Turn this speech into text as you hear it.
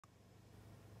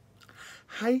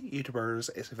Hi YouTubers,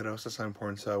 it's Vidosa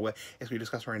Sunporn. So as we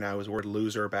discuss right now is the word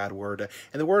loser a bad word,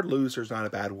 and the word loser is not a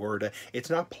bad word. It's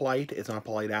not polite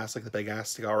ass like the big ass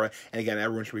cigar, and again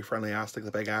everyone should be friendly ass like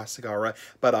the big ass cigar,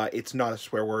 but it's not a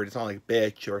swear word. It's not like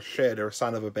bitch or shit or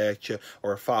son of a bitch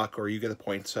or fuck, or you get the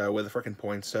point. So with the freaking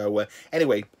point. So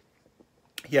anyway,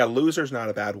 yeah, loser's not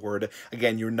a bad word.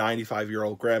 Again, your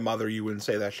 95-year-old grandmother, you wouldn't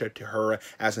say that shit to her,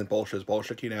 as in bullshit is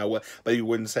bullshit, but you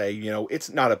wouldn't say, it's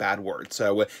not a bad word.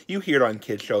 So you hear it on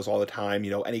kids shows all the time,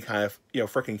 any kind of,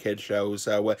 freaking kids shows.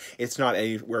 So it's not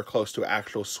anywhere close to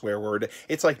actual swear word.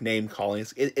 It's like name calling.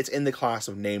 It's in the class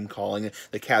of name calling,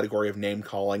 the category of name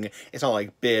calling. It's not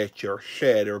like bitch or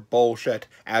shit or bullshit,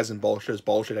 as in bullshit is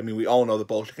bullshit. I mean, we all know that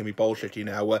bullshit can be bullshit,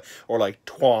 or like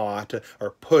twat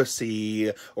or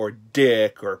pussy or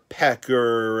dick or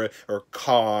pecker or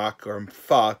cock or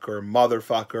fuck or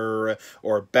motherfucker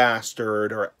or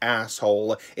bastard or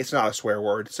asshole. It's not a swear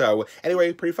word. So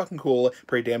anyway, pretty fucking cool,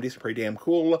 pretty damn decent, pretty damn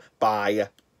cool. Bye.